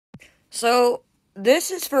So,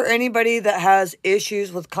 this is for anybody that has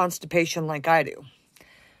issues with constipation like I do.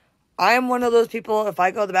 I am one of those people, if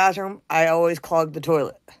I go to the bathroom, I always clog the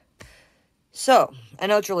toilet. So, I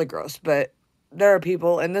know it's really gross, but there are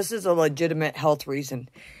people, and this is a legitimate health reason.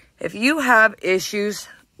 If you have issues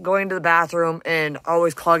going to the bathroom and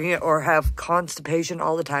always clogging it or have constipation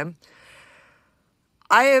all the time,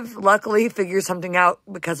 I have luckily figured something out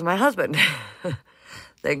because of my husband.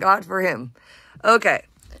 Thank God for him. Okay,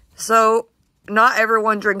 so not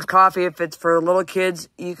everyone drinks coffee. If it's for little kids,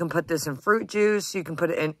 you can put this in fruit juice. You can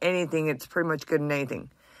put it in anything. It's pretty much good in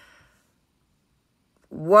anything.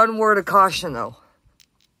 One word of caution, though.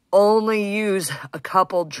 Only use a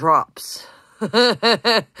couple drops.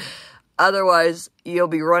 Otherwise, you'll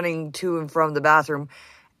be running to and from the bathroom,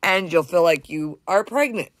 and you'll feel like you are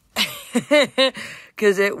pregnant.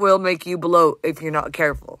 Because it will make you bloat if you're not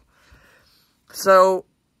careful. So,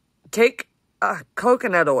 take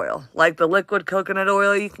coconut oil, like the liquid coconut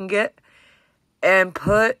oil you can get, and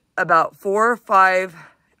put about 4 or 5,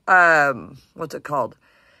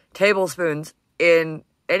 tablespoons in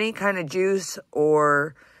any kind of juice,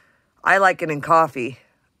 or I like it in coffee,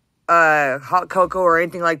 hot cocoa or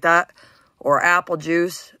anything like that, or apple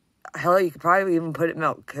juice. Hell, you could probably even put it in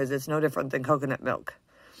milk, because it's no different than coconut milk.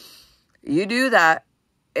 You do that,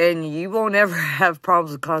 and you won't ever have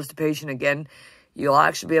problems with constipation again. You'll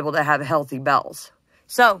actually be able to have healthy bowels.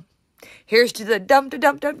 So, here's to the dump.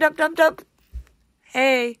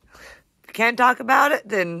 Hey, if you can't talk about it,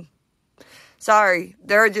 then sorry.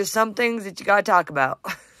 There are just some things that you gotta talk about.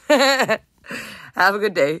 Have a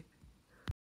good day.